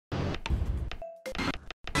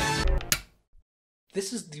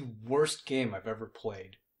This is the worst game I've ever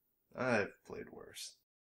played. I've played worse.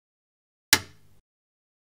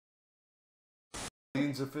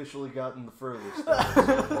 Dean's officially gotten the furthest so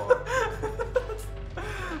far.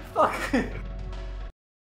 Fuck.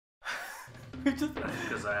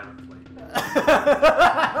 Because I haven't played.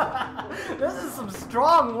 This is some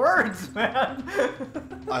strong words, man.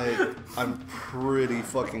 I'm pretty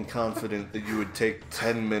fucking confident that you would take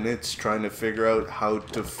 10 minutes trying to figure out how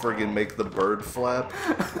to friggin' make the bird flap,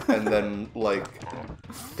 and then, like,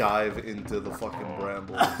 dive into the fucking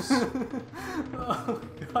brambles. Oh,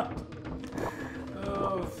 God.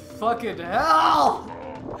 Oh, fucking hell!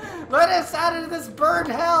 Let us out of this bird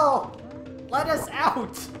hell! Let us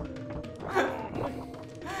out!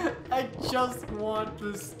 I just want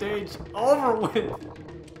this stage over with.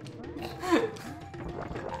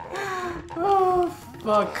 Oh,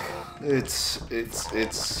 fuck. It's it.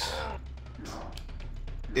 It's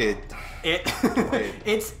it. It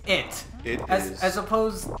is. As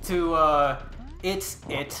opposed to, It's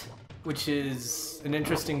It, which is an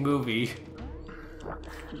interesting movie.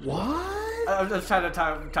 What? I was trying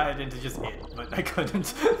to tie it into just it, but I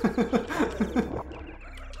couldn't.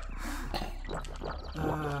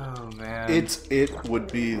 Oh, man. It would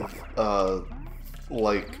be,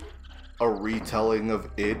 like, a retelling of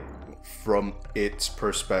it from its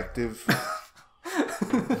perspective.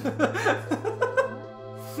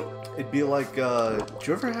 It'd be like, do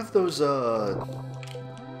you ever have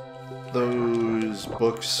those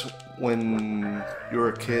books when you were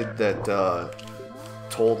a kid that,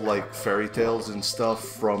 told, like, fairy tales and stuff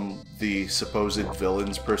from the supposed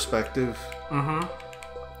villain's perspective? Mm-hmm.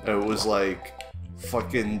 It was like,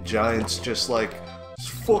 fucking giants just like, this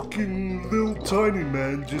fucking little tiny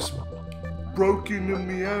man just broke into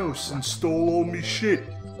me house and stole all me shit.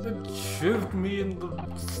 It chived me in the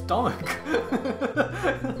stomach.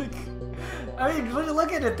 Like, I mean, when you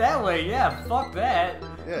look at it that way, yeah, fuck that.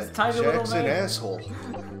 Yeah, This tiny Jack's little an man, asshole.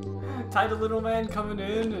 tiny little man coming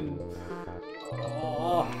in and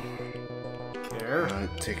care.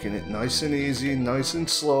 Taking it nice and easy, nice and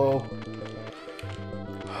slow.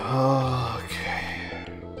 Okay.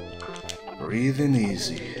 Breathing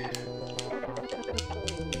easy.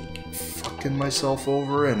 Fucking myself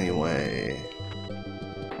over anyway.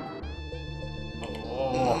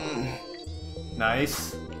 Oh,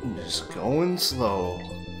 nice. Just going slow.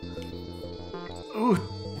 Ooh.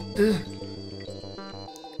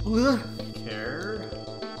 Care.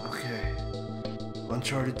 Okay.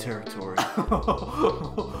 Uncharted territory.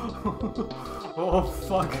 Oh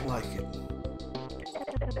fuck. I don't like it.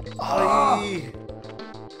 I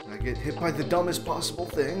get hit by the dumbest possible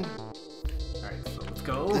thing. Alright, so let's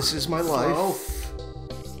go. This is my life.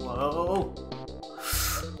 Slow.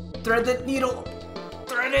 Thread the needle.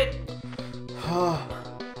 Thread it. I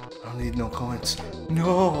don't need no coins.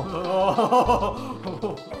 No.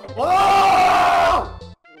 Oh. Oh!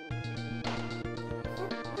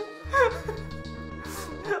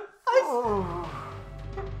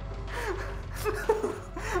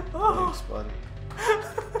 Thanks, buddy.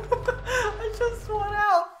 I just want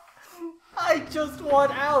out. I just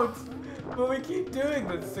want out. But we keep doing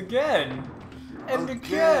this again. And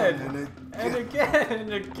again. And again.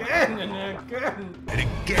 And again. And again. And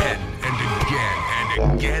again, and again,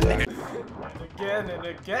 and again. And again. And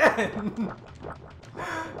again.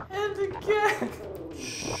 And again.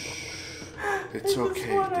 It's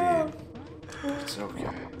okay, dude. It's okay.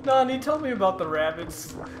 Donnie, tell me about the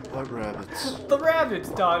rabbits. What rabbits? The rabbits,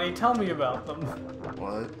 Donnie, tell me about them.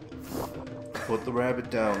 What? Put the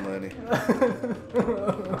rabbit down, Lenny.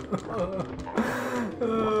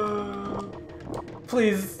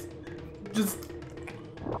 Please, just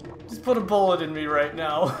put a bullet in me right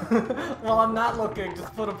now. While I'm not looking,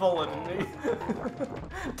 just put a bullet in me.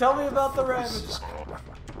 Tell me about the rabbits.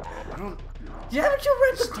 I don't... Yeah, haven't you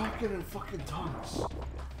read the... talking in fucking tongues.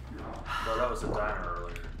 Well, that was a diner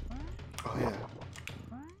earlier. Oh, yeah.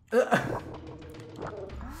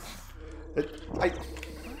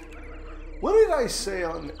 What did I say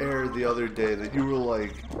on air the other day that you were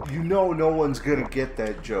like, you know no one's gonna get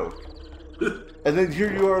that joke? And then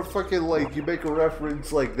here you are fucking like, you make a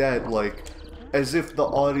reference like that, like, as if the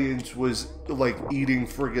audience was like eating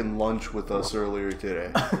friggin' lunch with us earlier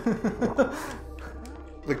today.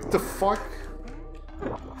 Like, the fuck?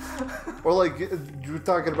 Or like, you were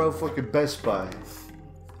talking about fucking Best Buy.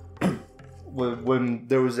 When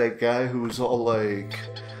there was that guy who was all like,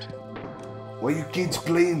 why you kids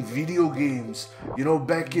playing video games? You know,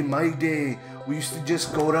 back in my day, we used to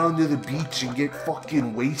just go down to the beach and get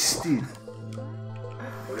fucking wasted.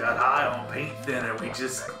 We got high on paint thinner. We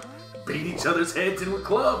just beat each other's heads in with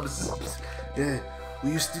clubs. Yeah,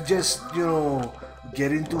 we used to just, you know,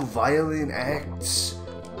 get into violent acts,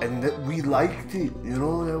 and that we liked it. You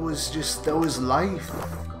know, that was life.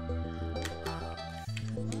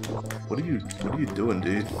 What are you doing,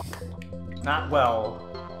 dude? Not well.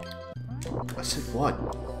 I said what?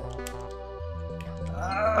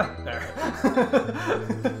 There.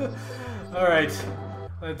 Alright,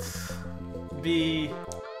 let's be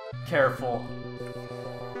careful.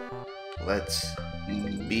 Let's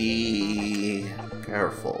be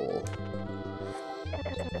careful.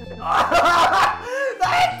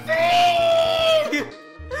 That bee!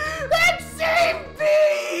 That same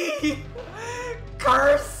bee!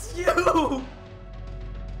 Curse you!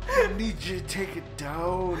 I need you to take it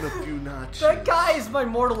down a few notches. That guy is my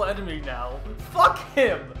mortal enemy now. Fuck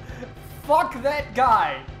him! Fuck that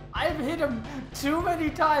guy! I've hit him too many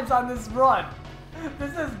times on this run.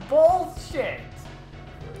 This is bullshit.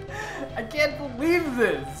 I can't believe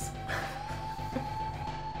this.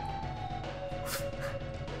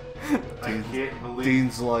 I can't believe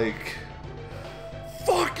Dean's like,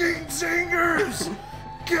 fucking zingers!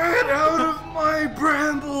 Get out of my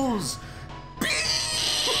brambles!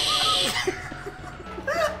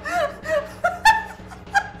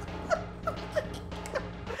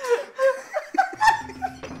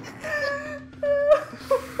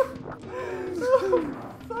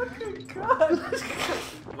 Fucking God.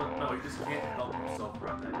 Well, no, he just can't help himself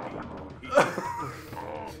around that bee.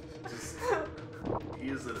 He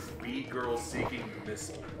is a bee girl seeking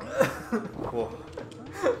missile. Well,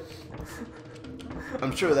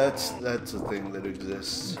 I'm sure that's a thing that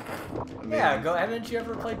exists. I mean, Yeah, go. Haven't you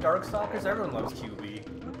ever played Darkstalkers? Everyone loves QB.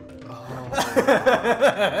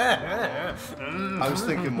 I was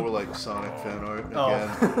thinking more like Sonic fan art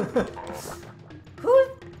again.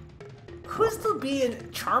 Who's the bee in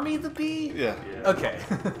Charmy the Bee? Yeah. Okay.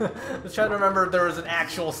 I was trying to remember if there was an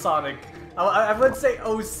actual Sonic. I would say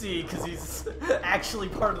OC because he's actually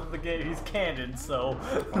part of the game. He's canon, so.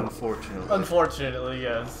 Unfortunately,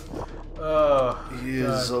 yes. Oh. He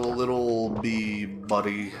is a little bee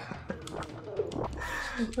buddy.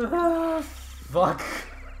 Fuck.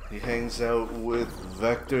 He hangs out with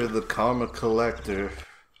Vector the Karma Collector.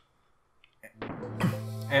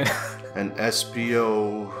 And An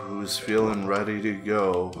SPO who's feeling ready to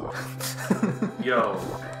go. Yo.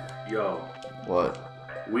 What?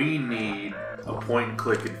 We need a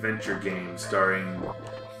point-and-click adventure game starring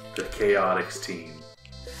the Chaotix team.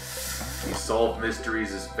 You solve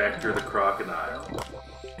mysteries as Vector the Crocodile.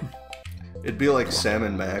 It'd be like Sam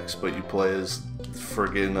and Max, but you play as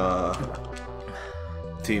friggin'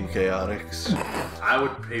 Team Chaotix. I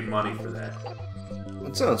would pay money for that.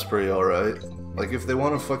 That sounds pretty alright. Like, if they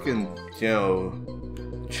want to fucking,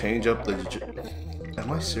 change up the... Am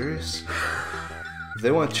I serious? If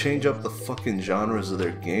they want to change up the fucking genres of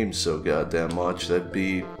their games so goddamn much, that'd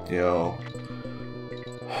be,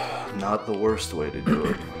 not the worst way to do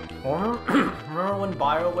it. remember when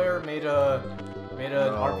BioWare made an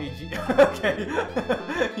RPG?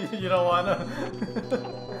 Okay. You don't wanna?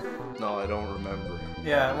 No, I don't remember.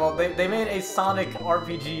 Yeah, well, they made a Sonic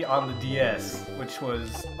RPG on the DS, which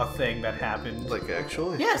was a thing that happened. Like,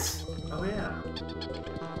 actually? Yes! Oh yeah.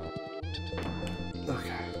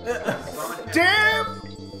 Okay. Sonic Damn!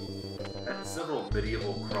 had several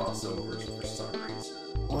medieval crossovers for some reason.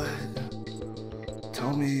 What?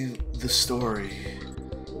 Tell me the story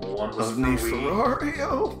One was of for me Wii,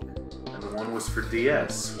 Ferrario. and one was for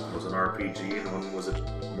DS. One was an RPG, and one was a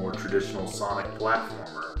more traditional Sonic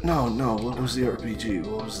platformer. No, what was the RPG?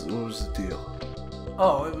 What was the deal?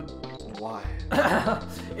 Oh, it Why?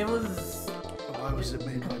 it was. Why was it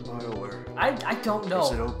made by BioWare? I don't know.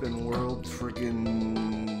 Was it open world,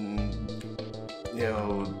 friggin',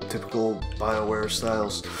 typical BioWare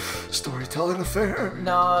styles storytelling affair?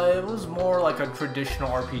 No, it was more like a traditional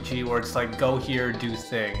RPG where it's like go here, do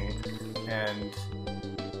thing, and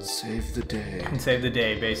Save the day. save the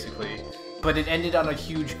day, basically. But it ended on a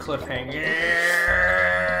huge cliffhanger.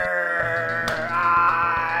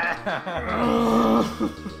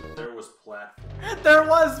 There was platform. There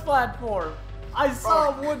was platform. I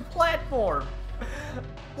saw a wood platform.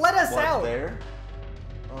 Let us out. There?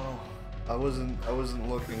 Oh, I wasn't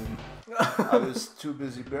looking. I was too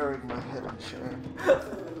busy burying my head in shame.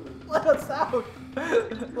 Let us out.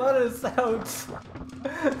 Let us out.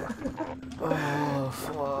 Oh,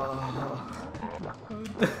 fuck.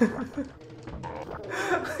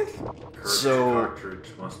 Courage So- cartridge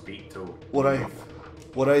must beat to What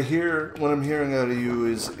I'm hearing out of you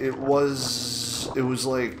is it was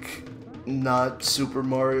like not Super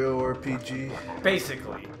Mario RPG.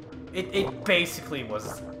 Basically, it basically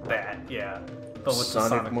was that, yeah. But with the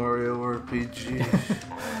Sonic Mario RPG,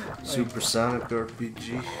 Super Sonic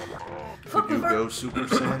RPG. Could you go Super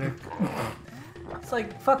Sonic? It's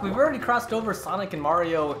like, fuck, we've already crossed over Sonic and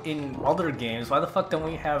Mario in other games. Why the fuck don't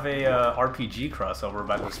we have a RPG crossover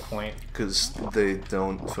by this point? Because they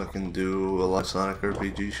don't fucking do a lot of Sonic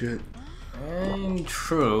RPG shit.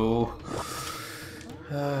 True.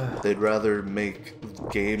 They'd rather make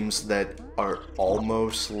games that are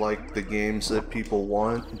almost like the games that people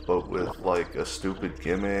want, but with like a stupid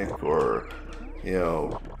gimmick or, you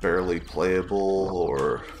know, barely playable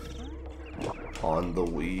or on the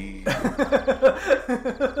Wii.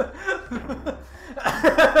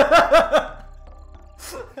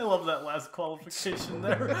 I love that last qualification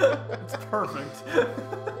there. It's perfect.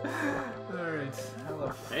 Alright.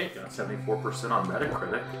 Hey, got 74% on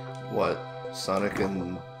Metacritic. What? Sonic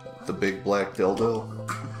and the big black dildo?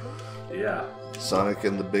 Yeah. Sonic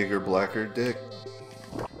and the bigger blacker dick?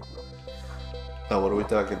 Now what are we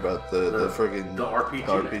talking about? The friggin' The RPG.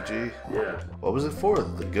 RPG? Yeah. What was it for?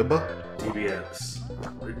 The Gibba? DBS.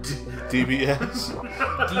 DBS?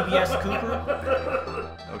 DBS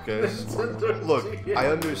Cooper? Okay. Look, I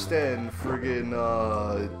understand friggin',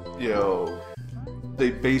 you know,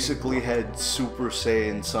 they basically had Super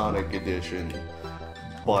Saiyan Sonic Edition,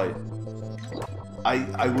 but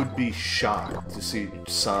I would be shocked to see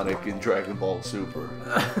Sonic in Dragon Ball Super.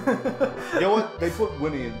 You know what? They put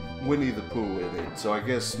Winnie the Pooh in it, so I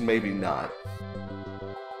guess maybe not.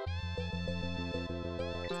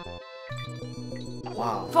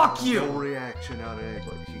 Wow. Fuck you! No reaction out of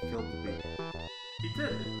anybody. He killed the bee. He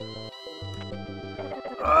did.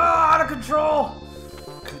 Out of control!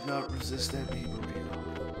 Could not resist that bee burrito.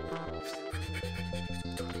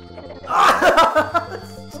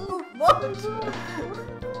 What?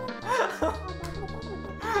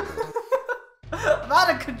 I'm out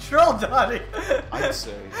of control, Donnie! I'd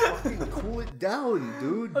say, fucking cool it down,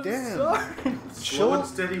 dude. I'm Damn. sorry. Slow and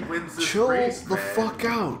steady wins this Chill race, the man. fuck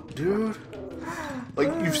out, dude. Like,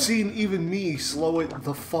 you've seen even me slow it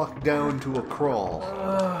the fuck down to a crawl.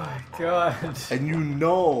 Oh my god. And you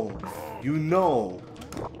know, you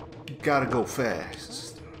gotta go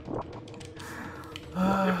fast.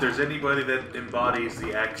 If there's anybody that embodies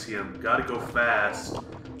the axiom, gotta go fast,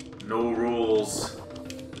 no rules,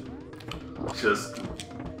 just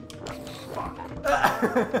fuck.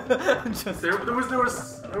 There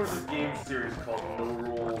was a game series called No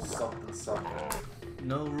Rules something something.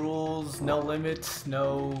 No rules, no limits,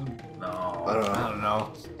 no... No. I don't know. I don't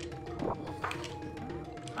know.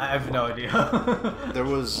 I have no idea. I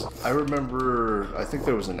think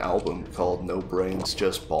there was an album called No Brains,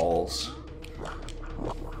 Just Balls.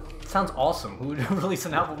 Sounds awesome. Who would release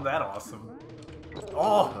an album that awesome?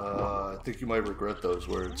 Oh! I think you might regret those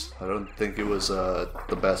words. I don't think it was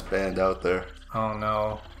the best band out there. Oh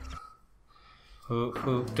no. Who,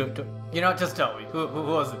 you know, just tell me. Who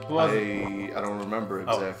was it? Who was it? I don't remember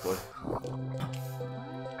exactly.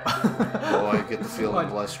 Oh, I get the feeling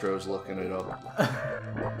Lestro's looking it up.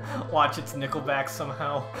 Watch, it's Nickelback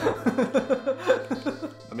somehow.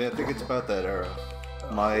 I mean, I think it's about that era.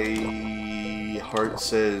 My heart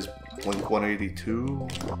says Blink 182.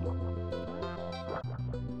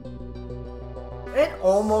 It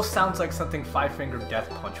almost sounds like something Five Finger Death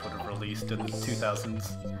Punch would have released in the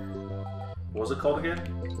 2000s. What was it called again?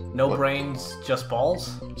 No What? brains, just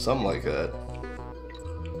balls? Something like that.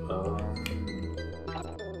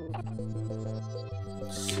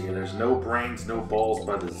 Let's see, there's No Brains, No Balls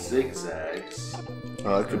by the Zigzags.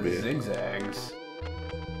 Oh, that could be it. Zigzags.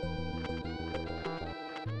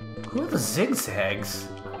 Who are the Zigzags?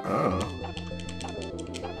 I don't know.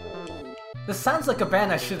 This sounds like a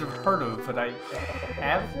band I should have heard of, but I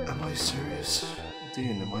haven't. Am I serious?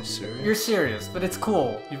 Dean, am I serious? You're serious, but it's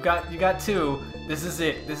cool. You got two. This is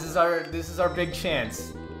it. This is our big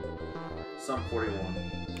chance. Sum 41.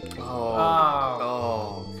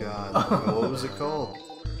 Oh God. What was it called?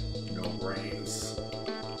 No Brains.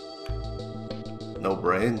 No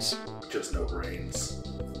Brains? Just No Brains.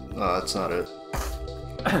 No, that's not it.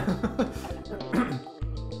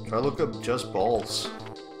 Try look up Just Balls.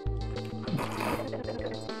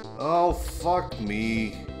 Oh, fuck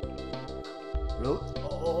me. Really?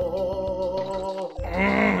 Oh.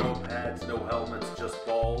 No pads, no helmets, just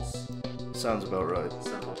balls. Sounds about right.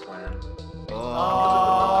 Simple plan.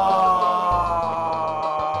 Oh.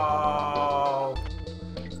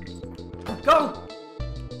 Go!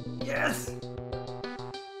 Yes!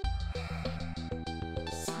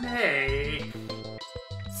 Snake!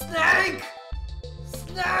 Snake!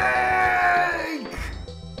 Snake!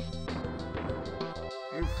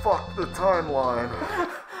 You fucked the timeline.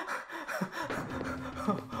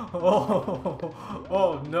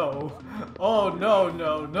 Oh no. Oh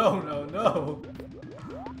no.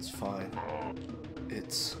 It's fine.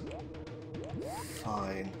 It's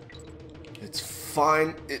fine. It's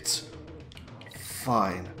fine. It's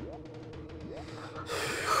fine.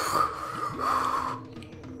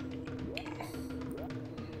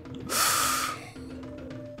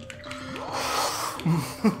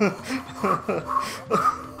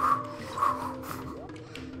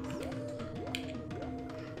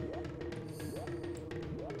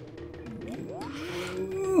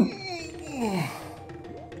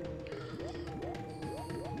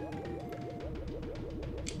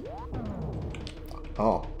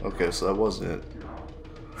 Oh, okay, so that wasn't it.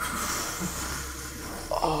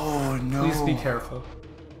 Oh no. Please be careful.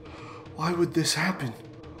 Why would this happen?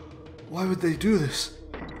 Why would they do this?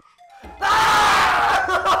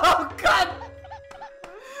 Oh God!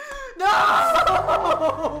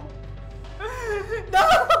 No! No!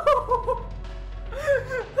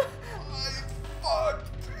 I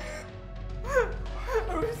fucked it.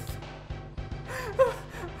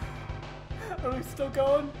 Are we still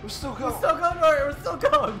going? We're still We're going. still going, alright, we're still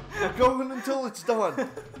going. We're going until it's done.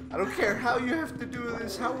 I don't care how you have to do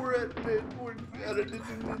this, how we're at it, we're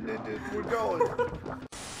going.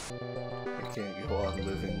 I can't go on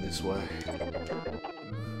living this way.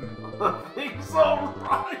 Things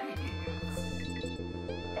alright!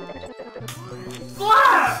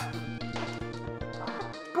 Slap!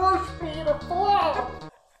 Push me to flap!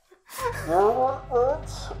 You know what?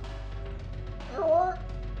 You know what?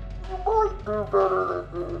 You might do better than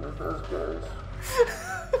doing it this case.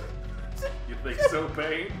 You think so,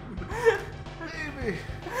 Payne? Maybe.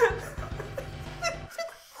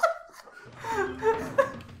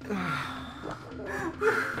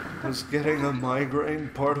 Was getting a migraine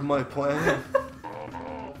part of my plan?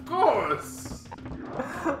 Of course!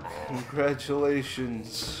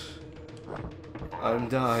 Congratulations. I'm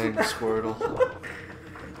dying, Squirtle.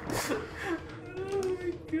 Oh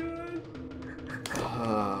my God.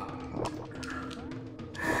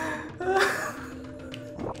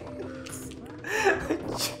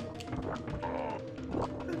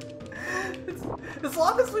 As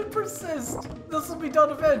long as we persist, this will be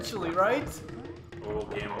done eventually, right? Oh,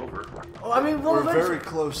 game over. Oh, I mean, we'll We're eventually... very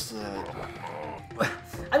close to that.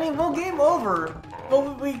 I mean, we'll game over,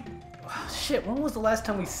 but we... Shit, when was the last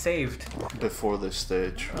time we saved? Before this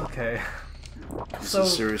stage. Okay. This So...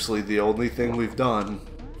 is seriously the only thing we've done.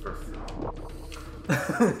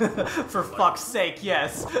 For fuck's sake,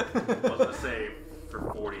 yes. I was gonna say for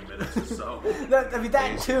 40 minutes or so. I mean,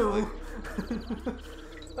 that too.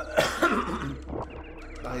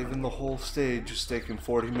 Not even the whole stage is taking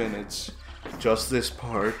 40 minutes. Just this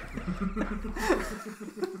part.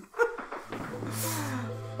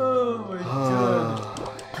 Oh my God.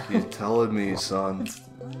 You're telling me, son.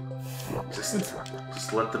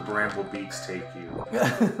 Just let the bramble beaks take you.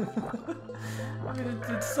 I mean,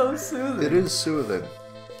 it's so soothing. It is soothing.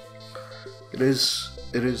 It is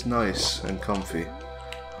nice and comfy.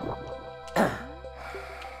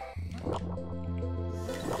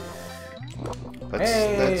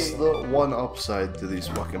 That's the one upside to these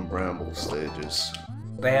fucking bramble stages.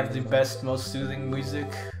 They have the best, most soothing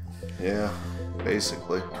music. Yeah,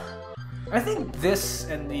 basically. I think this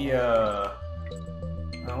and the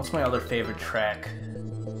what's my other favorite track?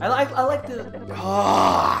 I like the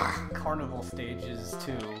carnival stages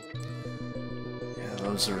too. Yeah,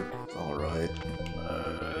 those are all right.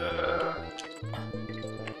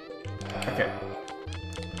 Okay.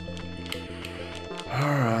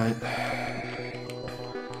 All right.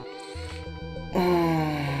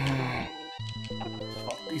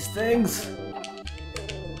 Fuck these things.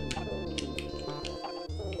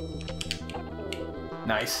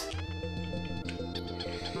 Nice.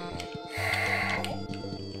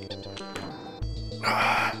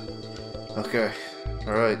 Okay.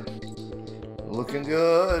 All right. Looking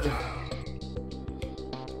good.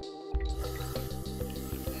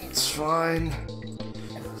 It's fine.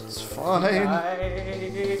 It's fine.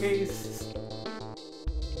 Nice.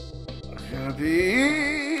 It's gonna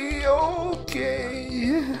be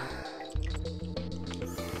okay.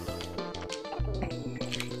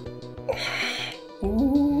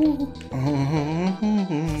 Ooh.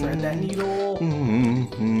 Thread that needle.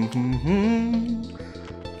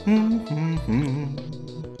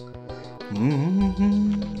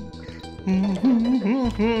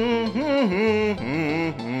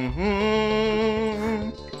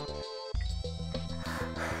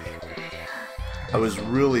 I was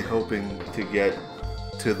really hoping to get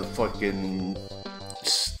to the frickin'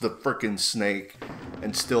 snake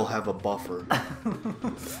and still have a buffer.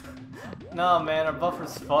 No, man, our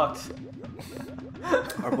buffer's fucked.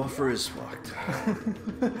 Our buffer is fucked.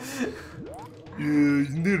 Yeah, you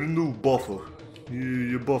need a new buffer.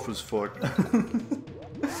 Yeah, your buffer's fucked.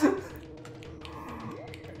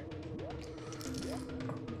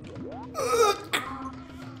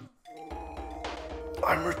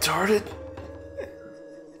 retarded?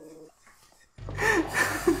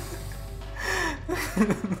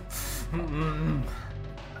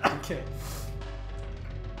 Okay.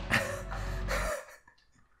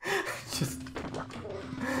 just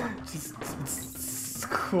it's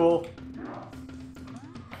cool.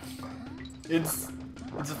 It's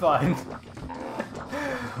fine.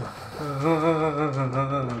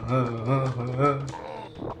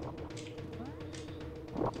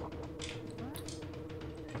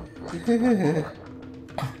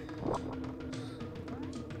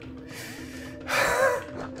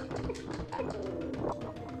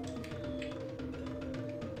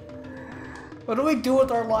 What do we do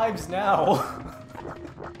with our lives now?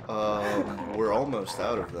 We're almost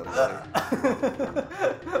out of them, buddy.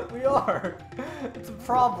 We are. It's a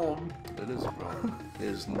problem. It is a problem. It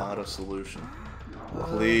is not a solution.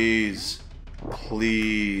 Please.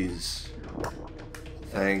 Please.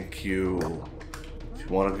 Thank you. If you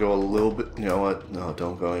want to go a little bit... You know what? No,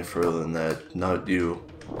 don't go any further than that. Not you.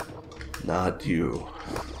 Not you.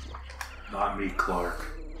 Not me, Clark.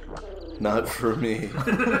 Not for me.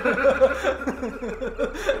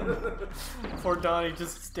 Poor Donnie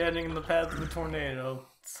just standing in the path of a tornado.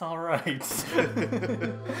 It's alright.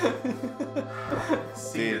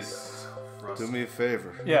 Dean, do me a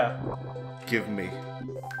favor. Yeah. Give me.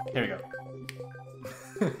 Here we go.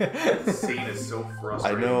 This scene is so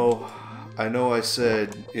frustrating. I know I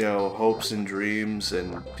said, you know, hopes and dreams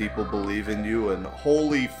and people believe in you, and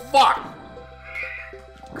holy fuck!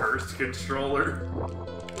 Cursed controller.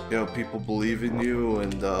 You know, people believe in you,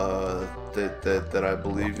 and that I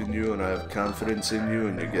believe in you, and I have confidence in you,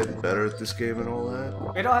 and you're getting better at this game and all that.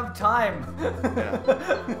 We don't have time. Yeah.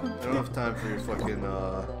 I don't have time for your fucking,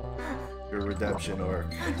 your redemption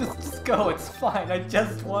arc. Just go, it's fine. I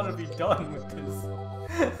just want to be done with this.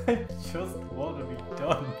 I just want to be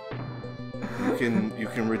done. You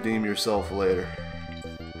can redeem yourself later.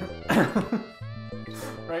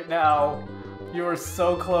 Right now, you are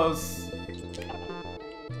so close.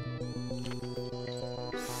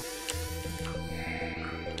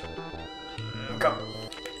 Go.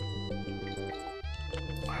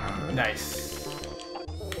 Nice.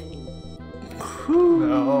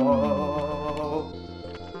 No.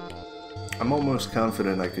 I'm almost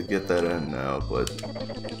confident I could get that in now, but I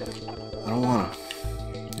don't wanna.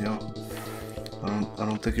 You know, I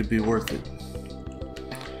don't think it'd be worth it.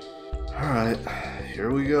 All right, here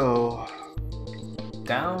we go.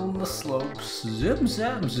 Down the slopes, zip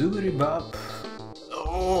zap zoobity bop.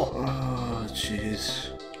 Oh, jeez.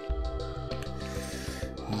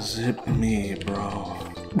 Zip me, bro.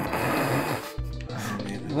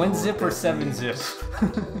 One zip or seven zip?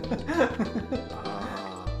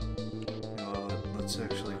 Let's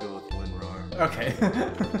actually go with WinRAR. Okay.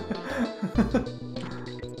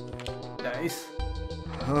 Nice.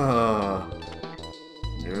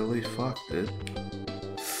 Nearly fucked it.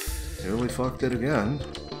 Nearly fucked it again.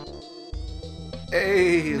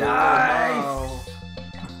 Hey, nice.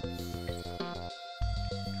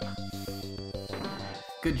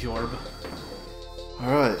 Good job.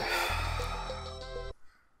 Alright.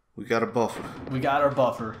 We got a buffer. We got our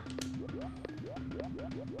buffer.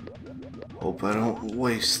 Hope I don't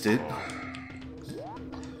waste it.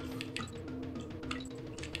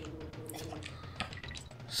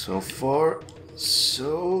 So far,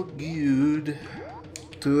 so good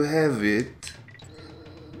to have it.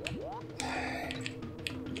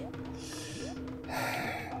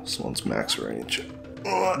 This one's max range.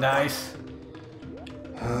 Nice.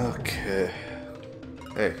 Okay.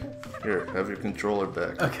 Hey, here, have your controller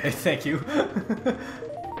back. Okay, thank you.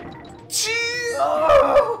 Jeez!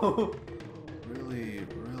 Oh!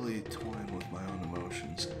 Really toying with my own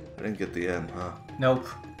emotions. I didn't get the end, huh? Nope.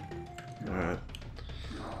 Alright.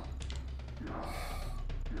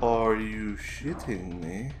 Are you shitting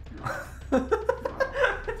me?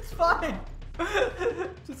 It's fine.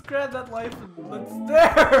 Just grab that life and let's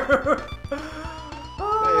there.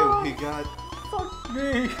 Hey, we got Fuck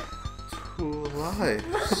me. 2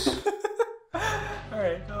 lives.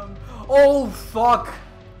 Alright, oh fuck.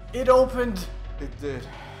 It opened. It did.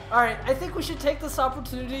 Alright, I think we should take this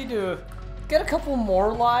opportunity to get a couple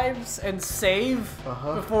more lives and save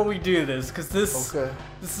before we do this, because this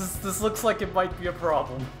looks like it might be a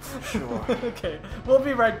problem. Sure. Okay, we'll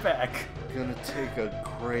be right back. Gonna take a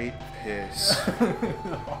great piss.